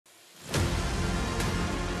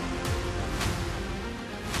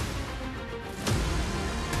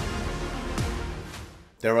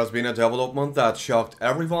There has been a development that shocked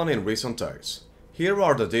everyone in recent days. Here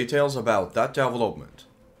are the details about that development.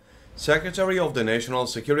 Secretary of the National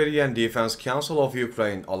Security and Defense Council of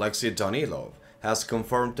Ukraine, Alexei Danilov, has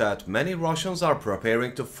confirmed that many Russians are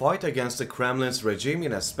preparing to fight against the Kremlin's regime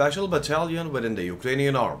in a special battalion within the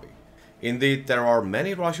Ukrainian army. Indeed, there are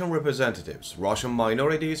many Russian representatives, Russian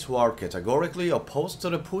minorities who are categorically opposed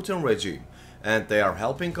to the Putin regime, and they are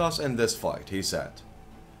helping us in this fight, he said.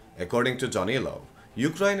 According to Danilov,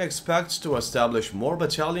 Ukraine expects to establish more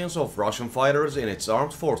battalions of Russian fighters in its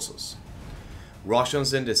armed forces.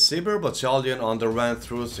 Russians in the Sibir battalion underwent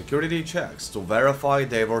through security checks to verify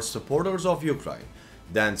they were supporters of Ukraine,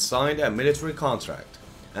 then signed a military contract,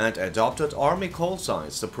 and adopted army call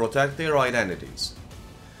signs to protect their identities.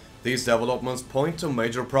 These developments point to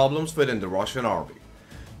major problems within the Russian army.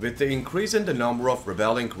 With the increase in the number of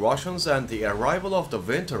rebelling Russians and the arrival of the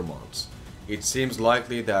winter months, it seems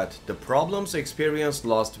likely that the problems experienced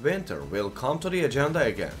last winter will come to the agenda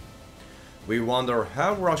again. We wonder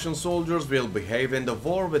how Russian soldiers will behave in the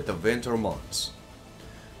war with the winter months.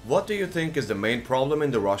 What do you think is the main problem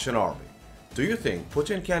in the Russian army? Do you think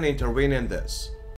Putin can intervene in this?